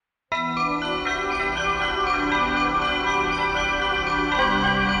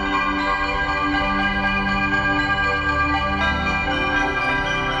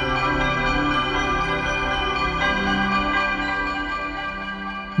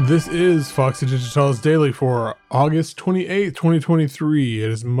This is Foxy Digitalis Daily for August 28th, 2023. It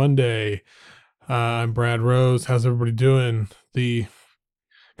is Monday. I'm Brad Rose. How's everybody doing? The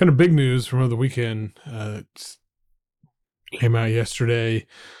kind of big news from over the weekend came out yesterday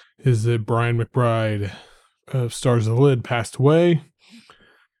is that Brian McBride of Stars of the Lid passed away. He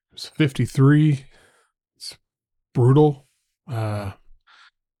was 53. It's brutal. One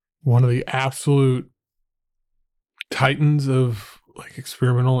of the absolute titans of like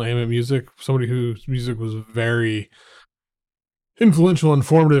experimental ambient music, somebody whose music was very influential and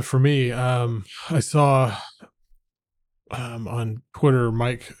informative for me. I saw on Twitter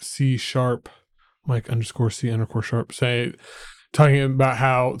Mike C Sharp, Mike_C_Sharp talking about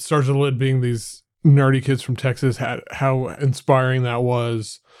how Stars of the Lid being these nerdy kids from Texas, how inspiring that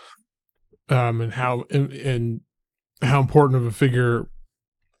was, and how important of a figure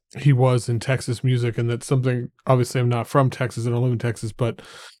he was in Texas music. And that's something, obviously I'm not from Texas, I don't live in Texas, but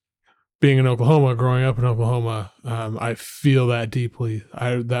being in Oklahoma, growing up in Oklahoma, I feel that deeply.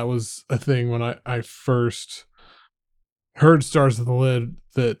 That was a thing when I first heard Stars of the Lid,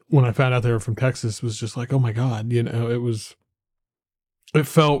 that when I found out they were from Texas, was just like, oh my God, it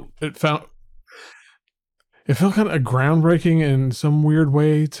felt kind of groundbreaking in some weird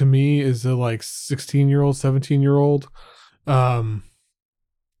way to me as a like 16-year-old, 17-year-old.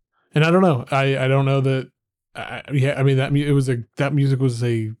 And I don't know. I don't know that. That music was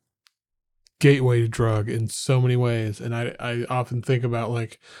a gateway drug in so many ways, and I often think about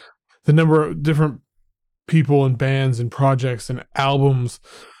like the number of different people and bands and projects and albums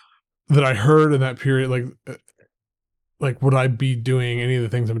that I heard in that period. Like would I be doing any of the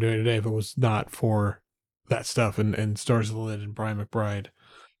things I'm doing today if it was not for that stuff? And Stars of the Lid and Brian McBride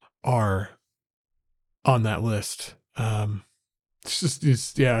are on that list.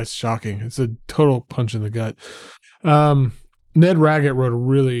 It's shocking. It's a total punch in the gut. Ned Raggett wrote a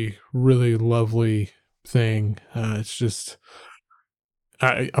really, really lovely thing. It's just,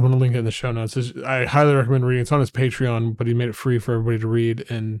 I'm going to link it in the show notes. I highly recommend reading. It's on his Patreon, but he made it free for everybody to read.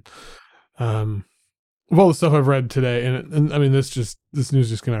 And, of all the stuff I've read today, and I mean, this news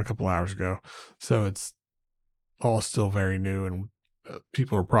just came out a couple hours ago, so it's all still very new and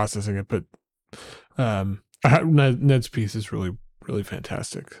people are processing it. But, Ned's piece is really, really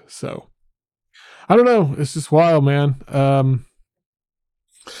fantastic. So I don't know. It's just wild, man.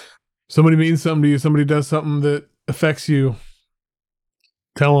 Somebody means something to you. Somebody does something that affects you.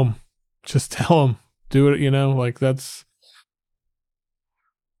 Tell them. Just tell them. Do it. Like that's.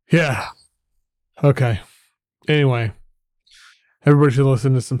 Yeah. Okay. Anyway, everybody should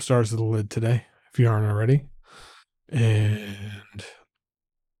listen to some Stars of the Lid today if you aren't already, and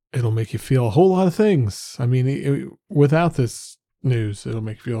it'll make you feel a whole lot of things. I mean, without this news, it'll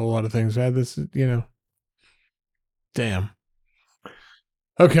make you feel a lot of things. Damn.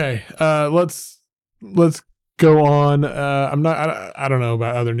 Okay. Let's go on. I don't know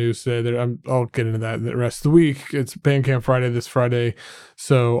about other news today. I'll get into that the rest of the week. It's Bandcamp Friday this Friday.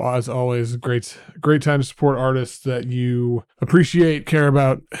 So as always, great time to support artists that you appreciate, care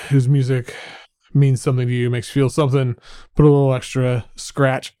about, whose music means something to you, makes you feel something, put a little extra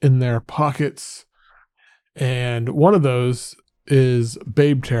scratch in their pockets. And one of those is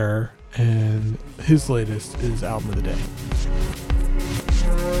Babe Terror, and his latest is Album of the Day.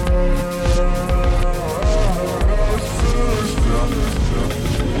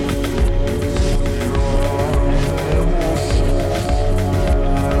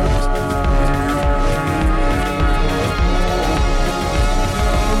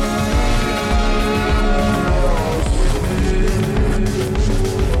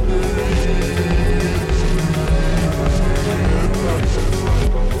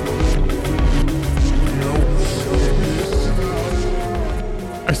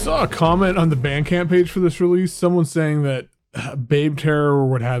 I saw a comment on the Bandcamp page for this release. Someone saying that Babe Terror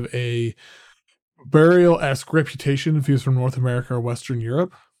would have a burial-esque reputation if he was from North America or Western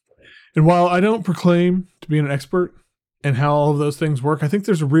Europe. And while I don't proclaim to be an expert in how all of those things work, I think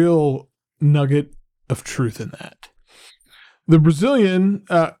there's a real nugget of truth in that. The Brazilian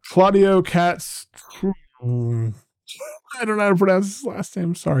Claudio Katz, I don't know how to pronounce his last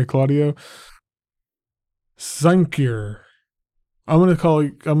name. Sorry, Claudio. Sankir. I'm gonna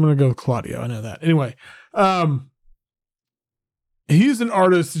go with Claudio. I know that. Anyway, he's an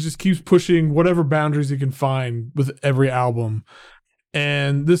artist that just keeps pushing whatever boundaries he can find with every album,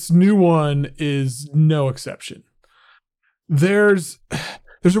 and this new one is no exception. There's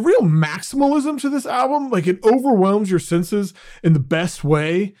a real maximalism to this album. Like, it overwhelms your senses in the best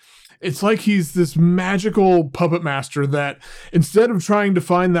way. It's like he's this magical puppet master that, instead of trying to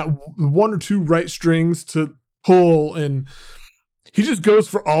find that one or two right strings to pull, and he just goes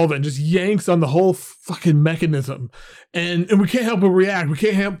for all of it and just yanks on the whole fucking mechanism. And we can't help but react. We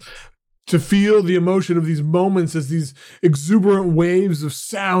can't help to feel the emotion of these moments as these exuberant waves of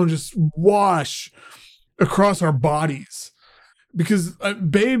sound just wash across our bodies. Because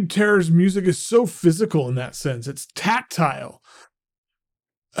Babe Terror's music is so physical in that sense. It's tactile.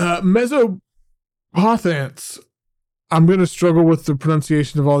 Mesopothants. I'm going to struggle with the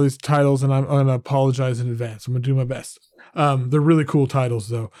pronunciation of all these titles, and I'm going to apologize in advance. I'm going to do my best. They're really cool titles,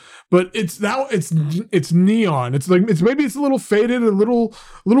 though. But it's neon. It's maybe it's a little faded, a little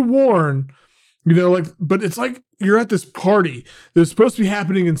worn, but it's like you're at this party that's supposed to be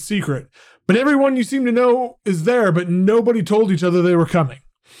happening in secret, but everyone you seem to know is there, but nobody told each other they were coming,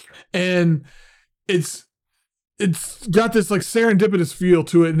 and it's got this like serendipitous feel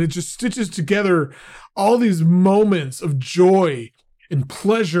to it, and it just stitches together all these moments of joy and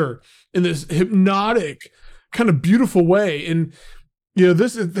pleasure in this hypnotic kind of beautiful way. And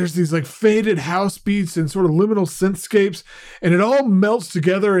there's these like faded house beats and sort of liminal synthscapes, and it all melts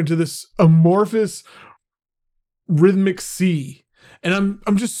together into this amorphous rhythmic sea. And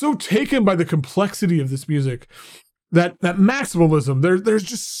I'm just so taken by the complexity of this music, that maximalism. There's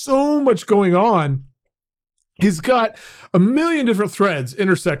just so much going on. He's got a million different threads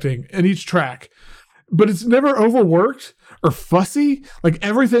intersecting in each track, but it's never overworked or fussy. Like,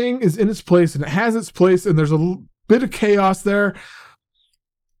 everything is in its place, and it has its place, and there's a bit of chaos there.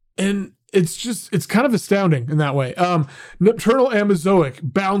 And it's kind of astounding in that way. Nocturnal Amazoic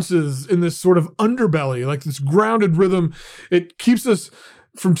bounces in this sort of underbelly, like this grounded rhythm. It keeps us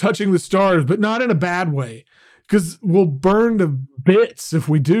from touching the stars, but not in a bad way, because we'll burn to bits if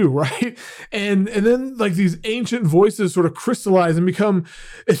we do, right? And then like these ancient voices sort of crystallize and become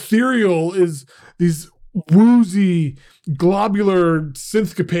ethereal as these woozy, globular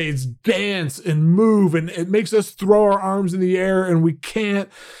synthcapades dance and move, and it makes us throw our arms in the air, and we can't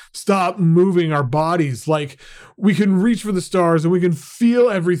stop moving our bodies. Like, we can reach for the stars and we can feel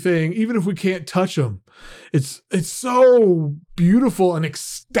everything, even if we can't touch them. It's so beautiful and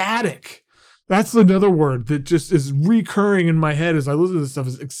ecstatic. That's another word that just is recurring in my head as I listen to this stuff,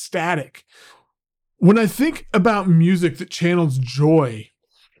 is ecstatic. When I think about music that channels joy,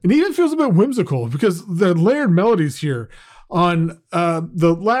 it even feels a bit whimsical, because the layered melodies here on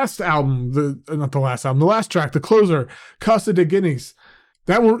the last track, the closer, Casa de Guineas,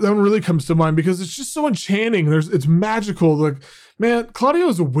 that one really comes to mind because it's just so enchanting. It's magical. Like, man, Claudio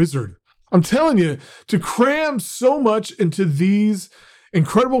is a wizard. I'm telling you, to cram so much into these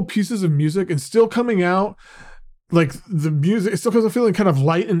incredible pieces of music and still coming out like the music, it still comes out feeling kind of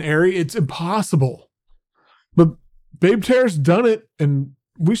light and airy. It's impossible. But Babe Terror's done it, and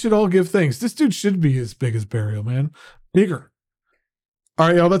we should all give thanks. This dude should be as big as Burial, man. Bigger. All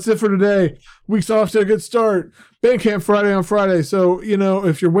right, y'all, that's it for today. Week's off to a good start. Bandcamp Friday on Friday. So,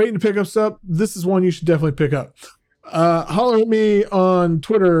 if you're waiting to pick up stuff, this is one you should definitely pick up. Holler at me on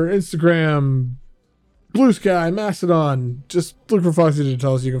Twitter, Instagram, Blue Sky, Mastodon. Just look for Foxy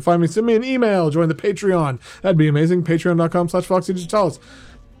Digitalis. You can find me. Send me an email. Join the Patreon. That'd be amazing. Patreon.com/Foxy Digitalis.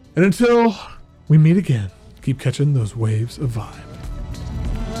 And until we meet again, keep catching those waves of vibe.